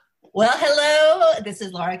Well, hello. This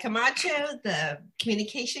is Laura Camacho, the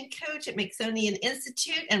communication coach at Mixonian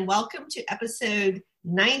Institute, and welcome to episode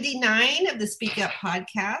 99 of the Speak Up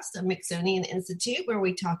podcast of Mixonian Institute, where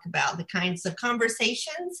we talk about the kinds of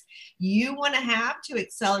conversations you want to have to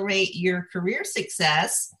accelerate your career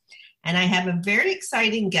success. And I have a very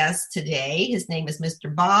exciting guest today. His name is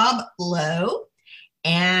Mr. Bob Lowe,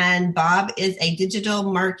 and Bob is a digital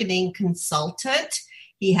marketing consultant.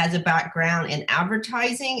 He has a background in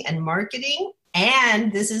advertising and marketing.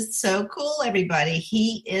 And this is so cool, everybody.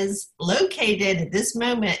 He is located at this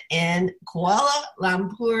moment in Kuala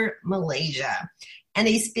Lumpur, Malaysia. And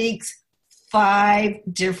he speaks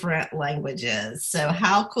 5 different languages. So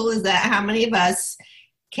how cool is that? How many of us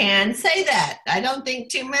can say that? I don't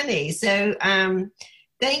think too many. So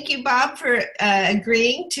thank you, Bob, for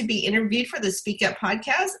agreeing to be interviewed for the Speak Up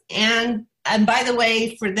podcast. And by the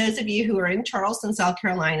way, for those of you who are in Charleston, South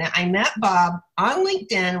Carolina, I met Bob on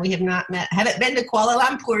LinkedIn. We have not met, haven't been to Kuala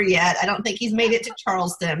Lumpur yet. I don't think he's made it to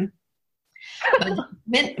Charleston. But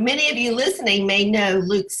many of you listening may know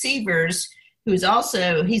Luke Sievers, he's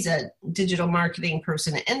a digital marketing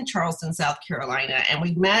person in Charleston, South Carolina. And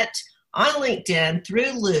we met on LinkedIn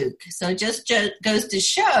through Luke. So it just goes to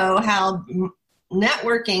show how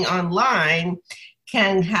networking online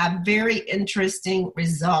can have very interesting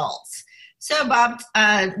results. So, Bob,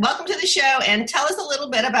 welcome to the show, and tell us a little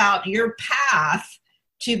bit about your path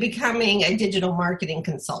to becoming a digital marketing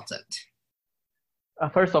consultant.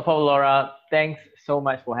 First of all, Laura, thanks so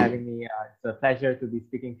much for having me. It's a pleasure to be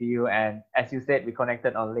speaking to you. And as you said, we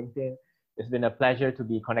connected on LinkedIn. It's been a pleasure to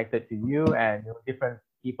be connected to you and different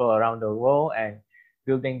people around the world and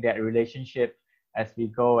building that relationship as we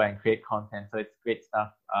go and create content. So it's great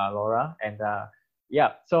stuff, Laura. And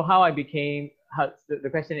so the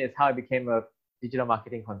question is how I became a digital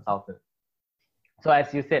marketing consultant. So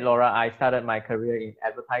as you said, Laura, I started my career in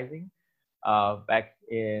advertising back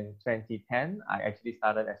in 2010. I actually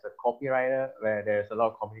started as a copywriter where there's a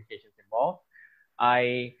lot of communications involved.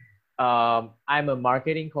 I'm a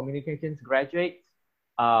marketing communications graduate.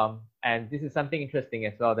 And this is something interesting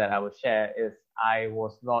as well that I will share is I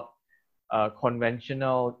was not a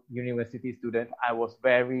conventional university student. I was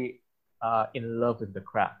very in love with the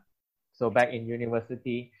craft. So back in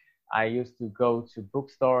university, I used to go to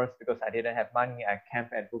bookstores because I didn't have money. I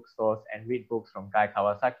camped at bookstores and read books from Guy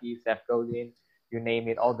Kawasaki, Seth Godin, you name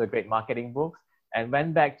it, all the great marketing books, and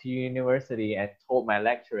went back to university and told my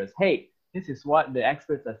lecturers, hey, this is what the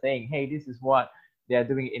experts are saying. Hey, this is what they're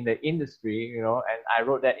doing in the industry, and I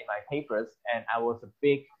wrote that in my papers, and I was a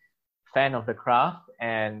big fan of the craft.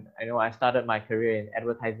 And I started my career in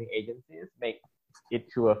advertising agencies, make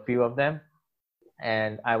it to a few of them.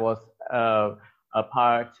 And I was a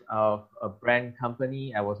part of a brand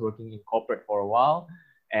company. I was working in corporate for a while.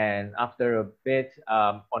 And after a bit,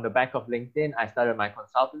 on the back of LinkedIn, I started my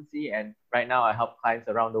consultancy. And right now I help clients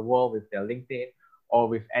around the world with their LinkedIn or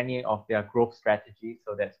with any of their growth strategies.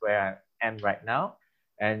 So that's where I am right now.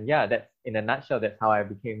 And that's in a nutshell, that's how I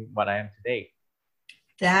became what I am today.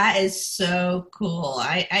 That is so cool.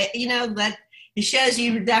 That it shows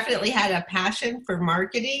you definitely had a passion for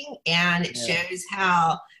marketing, and it shows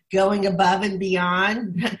how going above and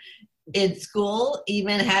beyond in school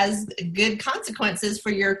even has good consequences for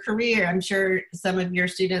your career. I'm sure some of your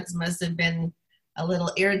students must have been a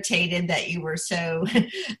little irritated that you were so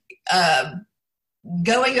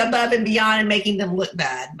going above and beyond and making them look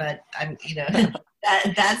bad, but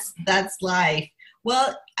that's life.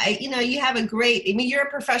 Well, you have you're a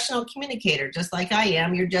professional communicator, just like I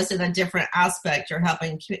am. You're just in a different aspect. You're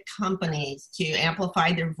helping companies to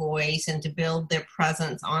amplify their voice and to build their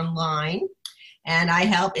presence online. And I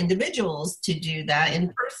help individuals to do that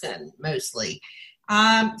in person, mostly.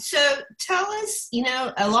 So tell us,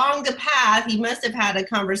 along the path, you must have had a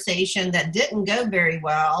conversation that didn't go very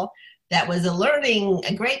well. That was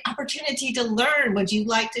a great opportunity to learn. Would you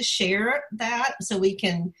like to share that so we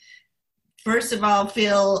can, first of all,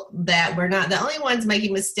 feel that we're not the only ones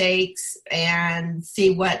making mistakes and see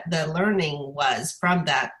what the learning was from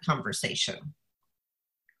that conversation?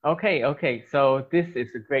 Okay. So this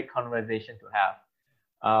is a great conversation to have.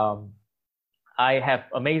 I have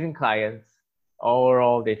amazing clients.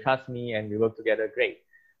 Overall, they trust me and we work together great.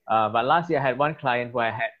 But last year I had one client where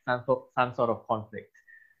I had some sort of conflict.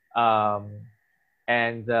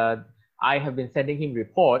 I have been sending him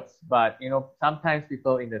reports, but sometimes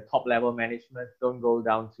people in the top level management don't go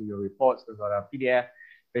down to your reports. They've got a PDF.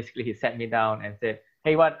 Basically, he sat me down and said,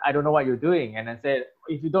 hey, I don't know what you're doing. And I said,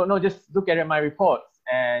 if you don't know, just look at my reports.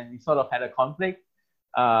 And we sort of had a conflict.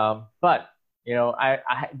 But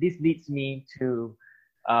this leads me to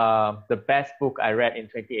the best book I read in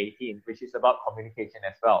 2018, which is about communication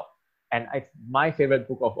as well. and it's my favorite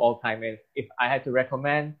book of all time. And if I had to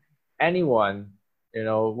recommend anyone,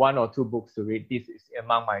 one or two books to read, this is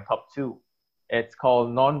among my top two. It's called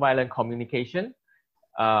Nonviolent Communication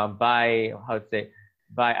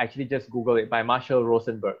actually just Google it, by Marshall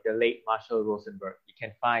Rosenberg, the late Marshall Rosenberg. You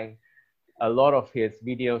can find a lot of his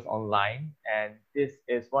videos online, and this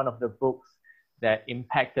is one of the books that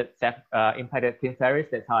impacted Tim Ferriss.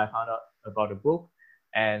 That's how I found out about the book,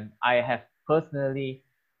 and I have personally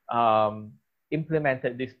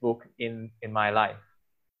implemented this book in my life.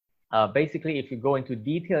 Basically, if you go into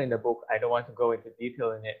detail in the book, I don't want to go into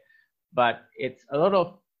detail in it, but it's a lot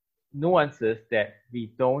of nuances that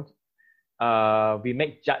we don't. We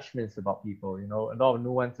make judgments about people, a lot of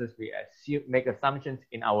nuances. We make assumptions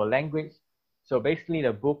in our language. So basically,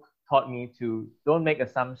 the book taught me to don't make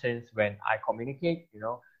assumptions when I communicate.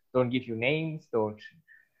 Don't give you names. Don't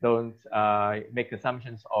make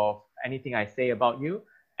assumptions of anything I say about you,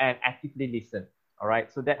 and actively listen. All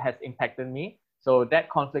right. So that has impacted me. So that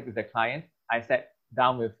conflict with the client, I sat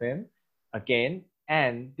down with him again,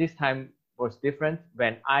 and this time was different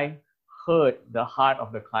when I heard the heart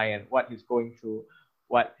of the client, what he's going through,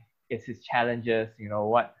 what is his challenges,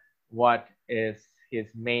 what is his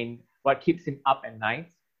what keeps him up at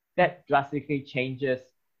night. That drastically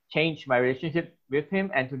changed my relationship with him.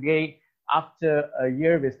 And today, after a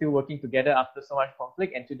year, we're still working together after so much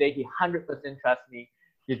conflict. And today he 100% trusts me.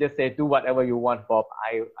 He just said, do whatever you want, Bob.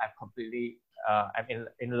 I'm completely, I'm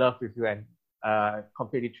in love with you, and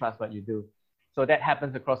completely trust what you do. So that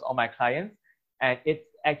happens across all my clients. And it's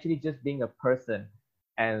actually just being a person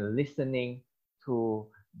and listening to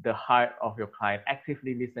the heart of your client,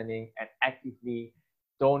 actively listening and actively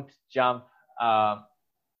don't jump.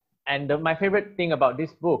 My favorite thing about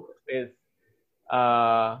this book is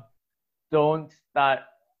don't start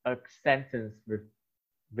a sentence with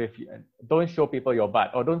don't show people your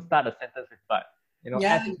butt, or don't start a sentence with butt.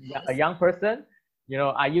 As a young person,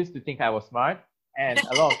 I used to think I was smart. And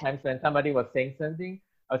a lot of times when somebody was saying something,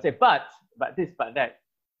 I would say, but this, but that.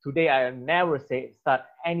 Today, I never start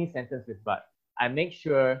any sentence with but. I make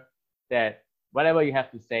sure that whatever you have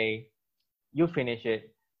to say, you finish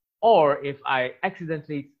it. Or if I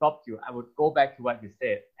accidentally stopped you, I would go back to what you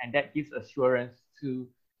said. And that gives assurance to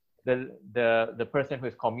the person who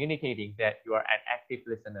is communicating that you are an active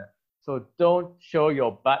listener. So don't show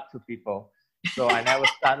your butt to people. So I never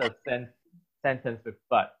start a sentence with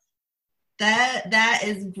but. That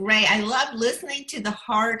is great. I love listening to the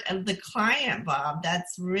heart of the client, Bob.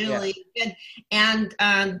 That's really good. And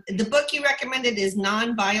the book you recommended is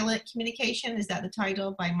Nonviolent Communication. Is that the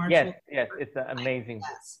title, by Marshall? Yes, it's an amazing book.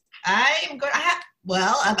 I'm good.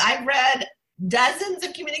 I've read dozens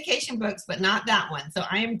of communication books, but not that one. So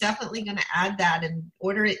I am definitely going to add that and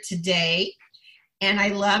order it today. And I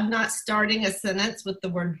love not starting a sentence with the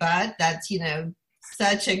word but. That's,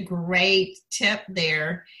 such a great tip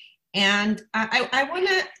there. And I want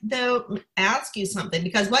to, though, ask you something,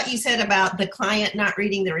 because what you said about the client not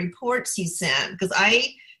reading the reports you sent, because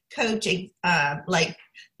I coach,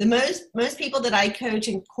 most people that I coach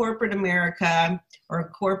in corporate America or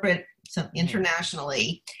corporate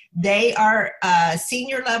internationally, they are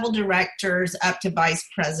senior level directors up to vice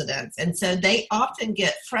presidents. And so they often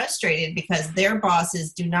get frustrated because their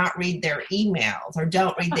bosses do not read their emails or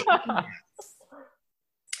don't read the emails.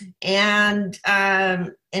 And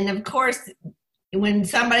of course, when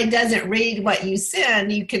somebody doesn't read what you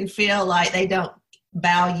send, you can feel like they don't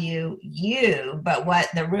value you. But what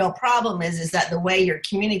the real problem is that the way you're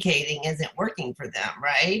communicating isn't working for them,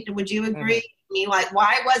 right? Would you agree? Mm-hmm. I mean,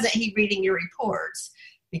 why wasn't he reading your reports?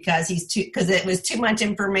 Because it was too much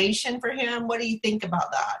information for him. What do you think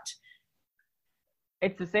about that?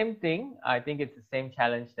 It's the same thing. I think it's the same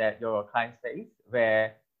challenge that your clients face,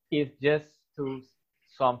 where he's just too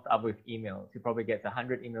swamped up with emails. He probably gets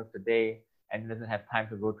 100 emails a day and doesn't have time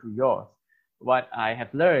to go through yours. What I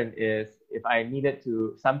have learned is if I needed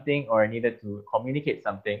to communicate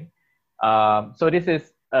something. So this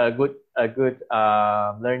is a good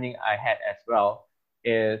learning I had as well,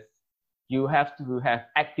 is you have to have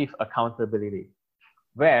active accountability,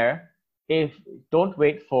 where don't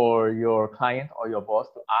wait for your client or your boss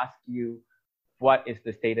to ask you what is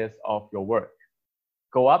the status of your work.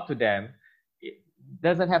 Go up to them. It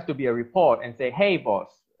doesn't have to be a report, and say, hey boss,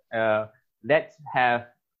 let's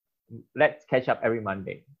catch up every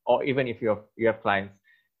Monday. Or even if you have clients,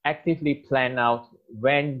 actively plan out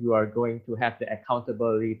when you are going to have the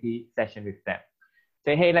accountability session with them.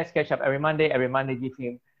 Say, hey, let's catch up every Monday. Every Monday, give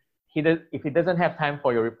him, if he doesn't have time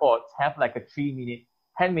for your reports, have like a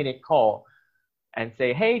 10-minute call and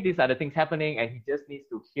say, hey, these are the things happening, and he just needs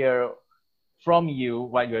to hear from you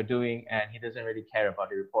what you're doing, and he doesn't really care about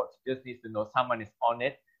the reports. He just needs to know someone is on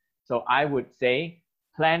it. So I would say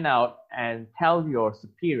plan out and tell your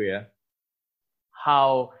superior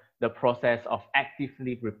how the process of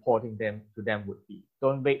actively reporting them to them would be.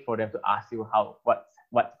 Don't wait for them to ask you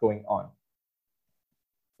what's going on.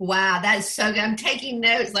 Wow, that's so good. I'm taking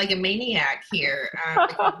notes like a maniac here.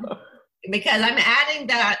 Because I'm adding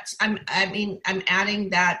that. I'm adding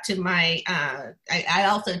that to my. I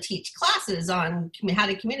also teach classes on how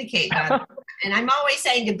to communicate better, and I'm always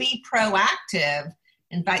saying to be proactive.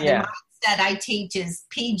 In fact, the mindset I teach is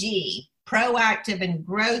PG, proactive and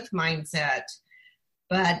growth mindset,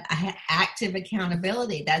 but active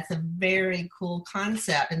accountability. That's a very cool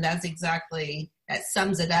concept, and that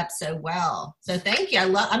sums it up so well. So thank you.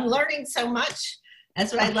 I'm learning so much.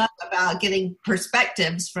 That's what I love about getting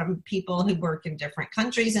perspectives from people who work in different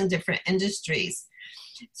countries and different industries.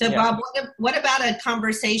 So Bob, what about a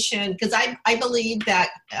conversation? Because I believe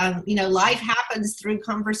that, life happens through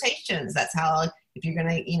conversations. That's how, if you're going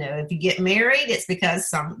to, if you get married, it's because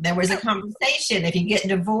there was a conversation. If you get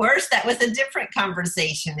divorced, that was a different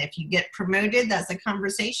conversation. If you get promoted, that's a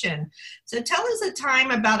conversation. So tell us a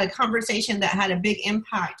time about a conversation that had a big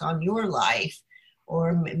impact on your life,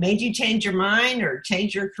 or made you change your mind or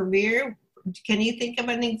change your career. Can you think of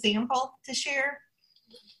an example to share?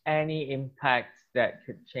 Any impact that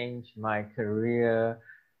could change my career?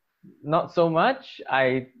 Not so much.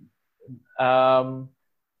 I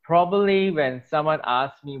probably when someone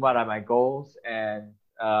asks me what are my goals, and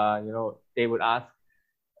they would ask.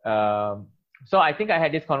 So I think I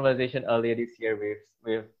had this conversation earlier this year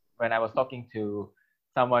with when I was talking to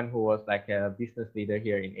someone who was like a business leader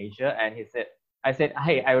here in Asia, and I said,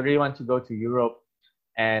 hey, I really want to go to Europe,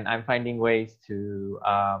 and I'm finding ways to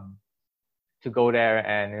go there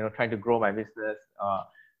and trying to grow my business.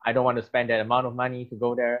 I don't want to spend that amount of money to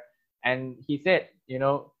go there. And he said,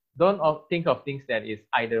 don't think of things that is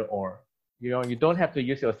either or. You don't have to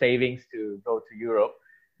use your savings to go to Europe.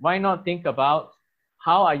 Why not think about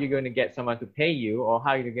how are you going to get someone to pay you, or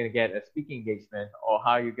how are you going to get a speaking engagement, or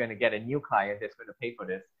how are you going to get a new client that's going to pay for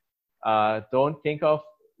this? Don't think of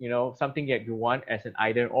something that you want as an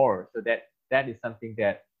either or. So that is something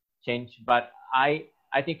that changed. But I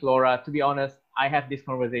think, Laura, to be honest, I have these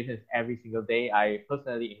conversations every single day. I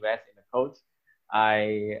personally invest in a coach.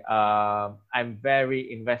 I'm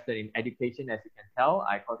very invested in education, as you can tell.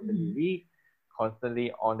 I constantly read,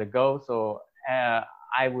 constantly on the go. So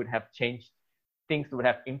I would have changed things that would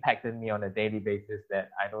have impacted me on a daily basis that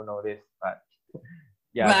I don't notice, but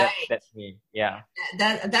that's me. Yeah.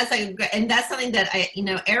 That's and that's something that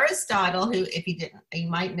Aristotle, who, if you didn't, you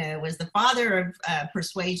might know, was the father of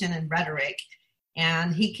persuasion and rhetoric.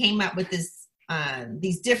 And he came up with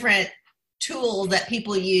these different tools that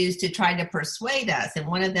people use to try to persuade us. And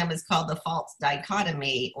one of them is called the false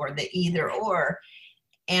dichotomy, or the either or.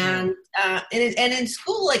 And in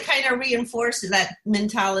school, it kind of reinforces that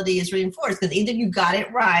mentality is reinforced, because either you got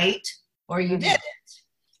it right or you didn't.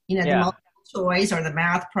 The multiple choice or the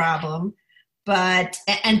math problem.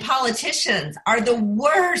 And politicians are the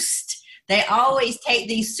worst. They always take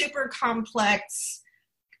these super complex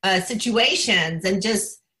situations and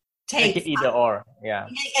just take it either or. Yeah.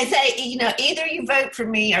 And say, either you vote for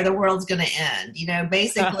me or the world's going to end.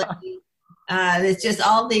 Basically, it's just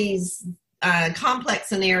all these complex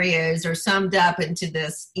scenarios are summed up into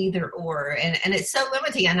this either or, and it's so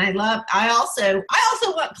limiting. And I also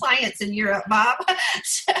want clients in Europe, Bob.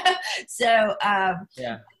 so I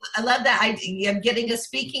love that idea of getting a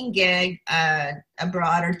speaking gig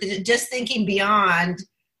abroad, or just thinking beyond,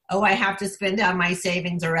 I have to spend down my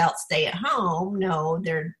savings or else stay at home. No,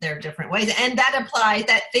 there are different ways. And that applies,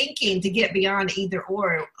 that thinking to get beyond either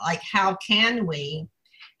or, like how can we,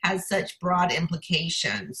 has such broad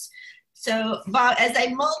implications. So, Bob, as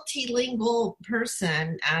a multilingual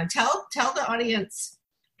person, tell the audience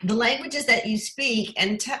the languages that you speak,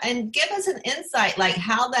 and give us an insight, like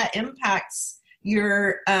how that impacts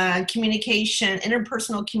your communication,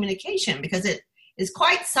 interpersonal communication, because it is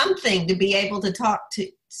quite something to be able to talk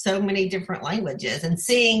to so many different languages, and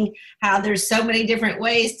seeing how there's so many different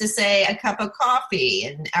ways to say a cup of coffee,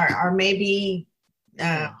 and or maybe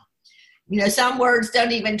some words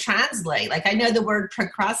don't even translate. Like I know the word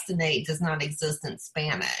procrastinate does not exist in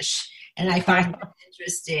Spanish, and I find that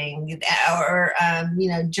interesting. Or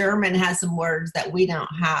German has some words that we don't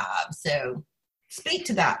have. So speak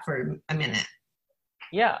to that for a minute.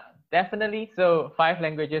 Yeah, definitely. So 5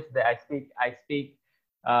 languages that I speak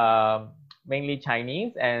mainly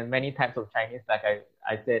Chinese, and many types of Chinese. Like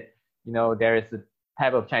I said, there is a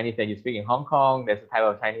type of Chinese that you speak in Hong Kong. There's a type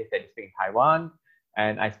of Chinese that you speak in Taiwan,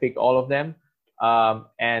 and I speak all of them.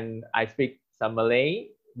 And I speak some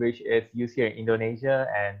Malay, which is used here in Indonesia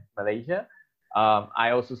and Malaysia.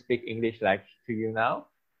 I also speak English like to you now.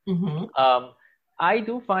 I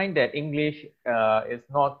do find that English is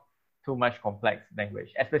not too much complex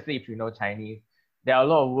language, especially if you know Chinese. There are a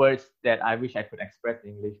lot of words that I wish I could express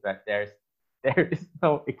in English, but there is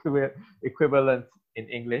no equivalent in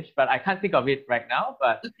English. But I can't think of it right now.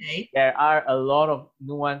 But there are a lot of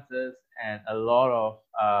nuances and a lot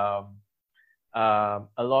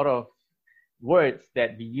of words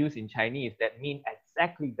that we use in Chinese that mean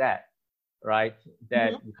exactly that, right?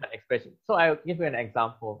 That you can't express it. So I'll give you an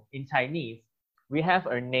example. In Chinese, we have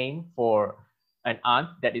a name for an aunt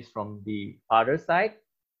that is from the father's side,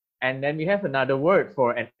 and then we have another word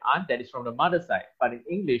for an aunt that is from the mother's side. But in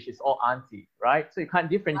English, it's all auntie, right? So you can't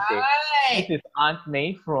differentiate. Right. This is Aunt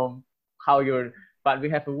May from how you're, but we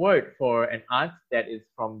have a word for an aunt that is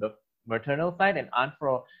from the maternal side, and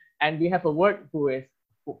we have a word for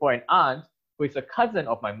an aunt who is a cousin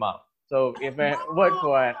of my mom. So we have a word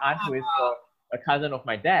for an aunt who is for a cousin of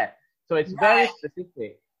my dad. So it's very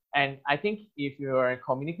specific. And I think if you're in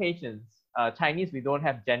communications, Chinese, we don't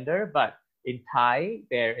have gender, but in Thai,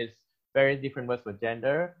 there is very different words for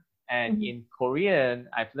gender. And in Korean,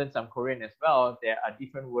 I've learned some Korean as well. There are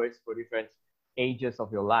different words for different ages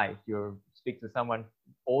of your life. You speak to someone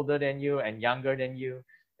older than you and younger than you.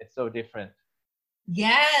 It's so different.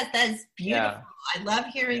 Yes, that's beautiful. Yeah. I love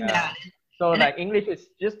hearing that. So like English is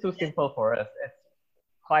just too simple for us. It's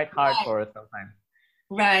quite hard for us sometimes.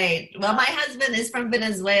 Right. Well, my husband is from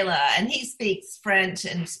Venezuela, and he speaks French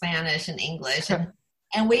and Spanish and English. And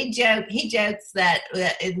he jokes that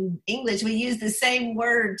in English, we use the same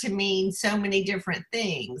word to mean so many different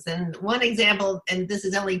things. And one example, and this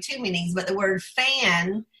is only two meanings, but the word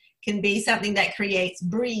fan can be something that creates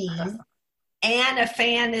breeze. And a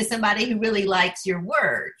fan is somebody who really likes your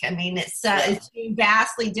work. I mean, it's two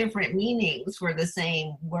vastly different meanings for the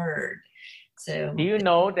same word. So, do you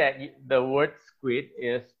know that the word squid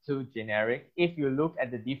is too generic? If you look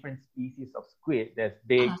at the different species of squid, there's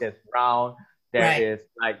big, there's round, there is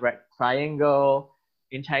like triangle.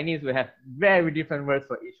 In Chinese, we have very different words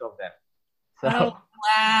for each of them. So,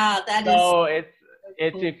 wow, it's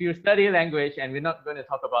if you study language, and we're not going to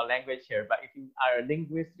talk about language here, but if you are a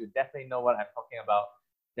linguist, you definitely know what I'm talking about.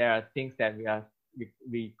 There are things that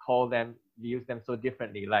we call them, we use them so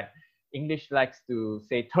differently. Like English likes to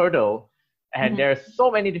say turtle, and there are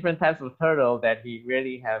so many different types of turtle that we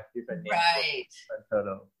really have different names for different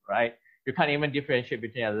turtles, right? You can't even differentiate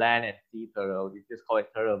between a land and sea turtle. You just call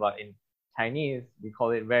it turtle, but in Chinese, we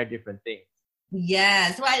call it very different things.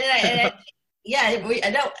 Yes. Well, I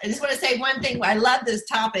just want to say one thing. I love this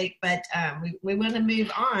topic, but we want to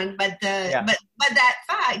move on. But but that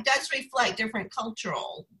fact does reflect different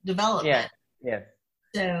cultural development. Yes.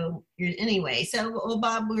 So anyway,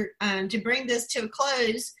 Bob, we're to bring this to a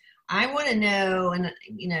close. I want to know, and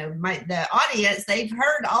the audience, they've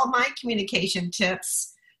heard all my communication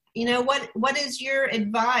tips. What is your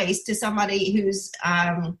advice to somebody who's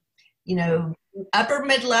upper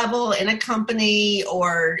mid-level in a company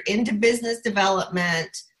or into business development?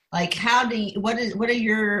 Like, what are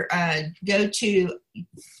your go-to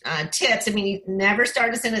tips? I mean, you never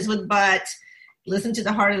start a sentence with but. Listen to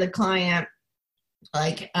the heart of the client.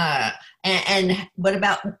 Like, and what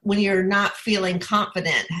about when you're not feeling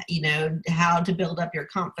confident? How to build up your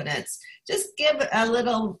confidence. Just give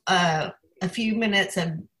a few minutes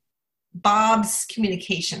of Bob's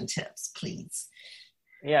communication tips, please.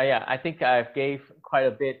 Yeah. I think I've gave quite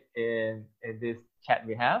a bit in this chat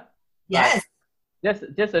we have. Yes.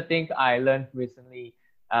 Just a thing I learned recently,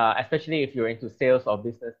 especially if you're into sales or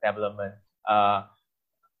business development,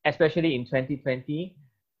 especially in 2020,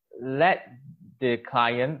 let the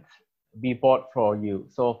client be bought for you.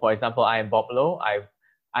 So for example, I am Bob Lowe.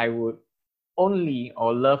 I would only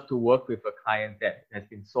or love to work with a client that has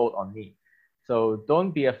been sold on me. So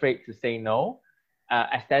don't be afraid to say no.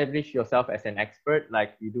 Establish yourself as an expert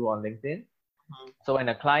like you do on LinkedIn. So when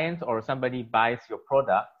a client or somebody buys your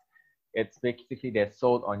product, it's basically they're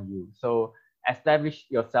sold on you. So establish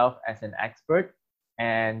yourself as an expert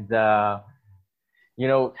and, have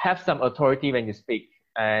some authority when you speak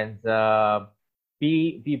and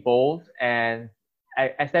be bold and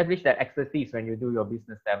establish that expertise when you do your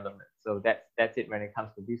business development. So that's it when it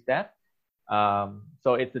comes to this step.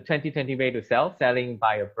 So it's the 2020 way to selling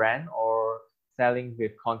by a brand or selling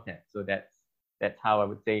with content. So that's how I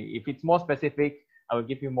would say. If it's more specific, I will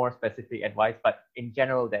give you more specific advice, but in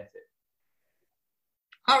general, that's it.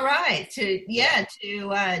 All right.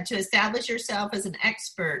 To establish yourself as an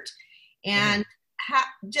expert and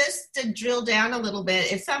just to drill down a little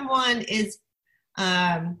bit, if someone is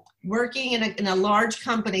working in a large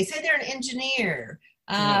company, say they're an engineer,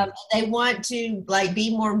 they want to like be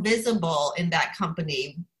more visible in that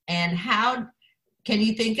company. And how can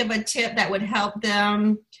you think of a tip that would help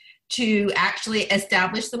them to actually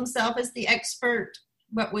establish themselves as the expert?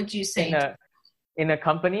 What would you say? In a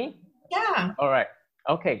company? Yeah. All right.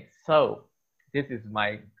 Okay. So this is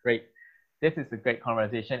a great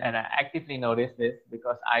conversation, and I actively notice this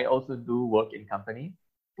because I also do work in company,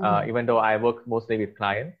 even though I work mostly with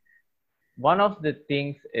clients. One of the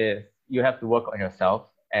things is you have to work on yourself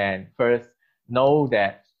and first know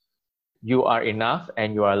that you are enough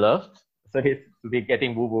and you are loved. So it's to be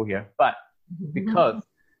getting woo-woo here, but because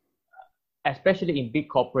especially in big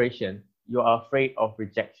corporations, you are afraid of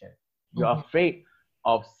rejection. You're afraid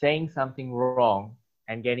of saying something wrong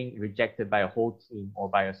and getting rejected by a whole team or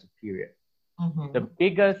by a superior. The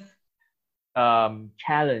biggest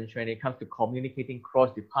challenge when it comes to communicating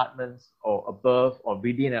cross departments or above or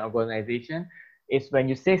within an organization is when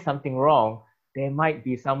you say something wrong, there might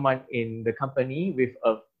be someone in the company with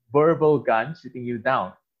a verbal gun shooting you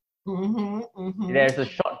down. There's a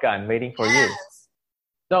shotgun waiting for you.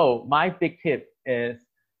 So my big tip is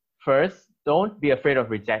first, don't be afraid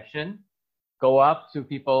of rejection. Go up to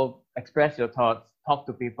people, express your thoughts, talk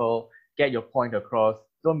to people, get your point across.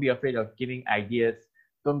 Don't be afraid of giving ideas.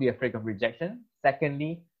 Don't be afraid of rejection.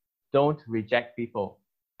 Secondly, don't reject people.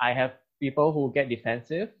 I have people who get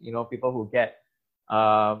defensive, people who get,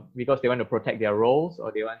 because they want to protect their roles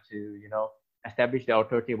or they want to, establish their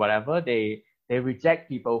authority, whatever, they reject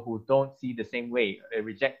people who don't see the same way. They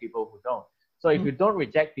reject people who don't. So if you don't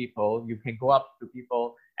reject people, you can go up to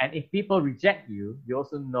people. And if people reject you, you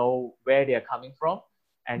also know where they're coming from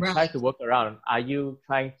and try to work around. Are you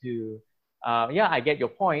trying to, I get your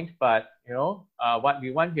point, but what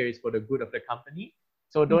we want here is for the good of the company.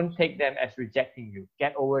 So don't take them as rejecting you.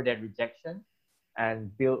 Get over that rejection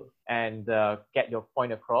and build and get your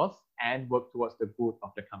point across and work towards the good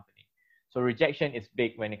of the company. So rejection is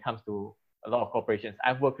big when it comes to a lot of corporations.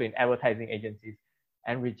 I've worked in advertising agencies,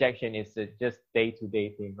 and rejection is just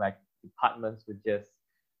day-to-day thing. Like departments would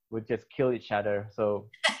just kill each other. So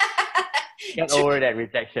get over that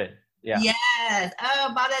rejection. Yeah. Yes.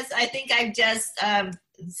 Oh, Manas, I think I've just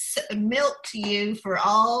milked you for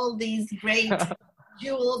all these great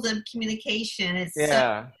jewels of communication. It's so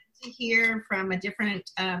good to hear from a different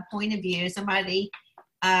point of view. Somebody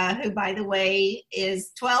who, by the way,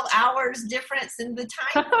 is 12 hours difference in the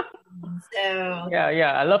time. So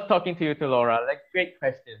yeah, I love talking to you too, Laura. Like great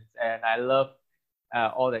questions, and I love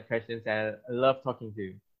all the questions, and I love talking to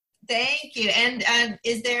you. Thank you. And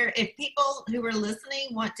is there, if people who are listening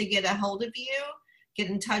want to get a hold of you, get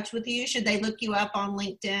in touch with you, should they look you up on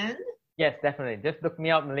LinkedIn? Yes, definitely. Just look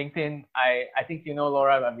me up on LinkedIn. I think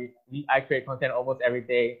Laura, I create content almost every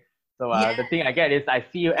day. So the thing I get is I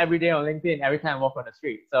see you every day on LinkedIn every time I walk on the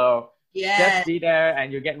street. So just be there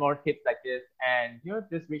and you get more tips like this. And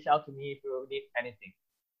just reach out to me if you need anything.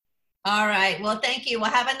 All right. Well, thank you. Well,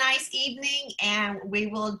 have a nice evening, and we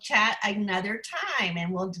will chat another time,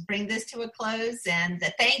 and we'll bring this to a close. And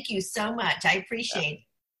thank you so much. I appreciate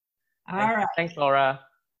it. All right. Thanks, Laura.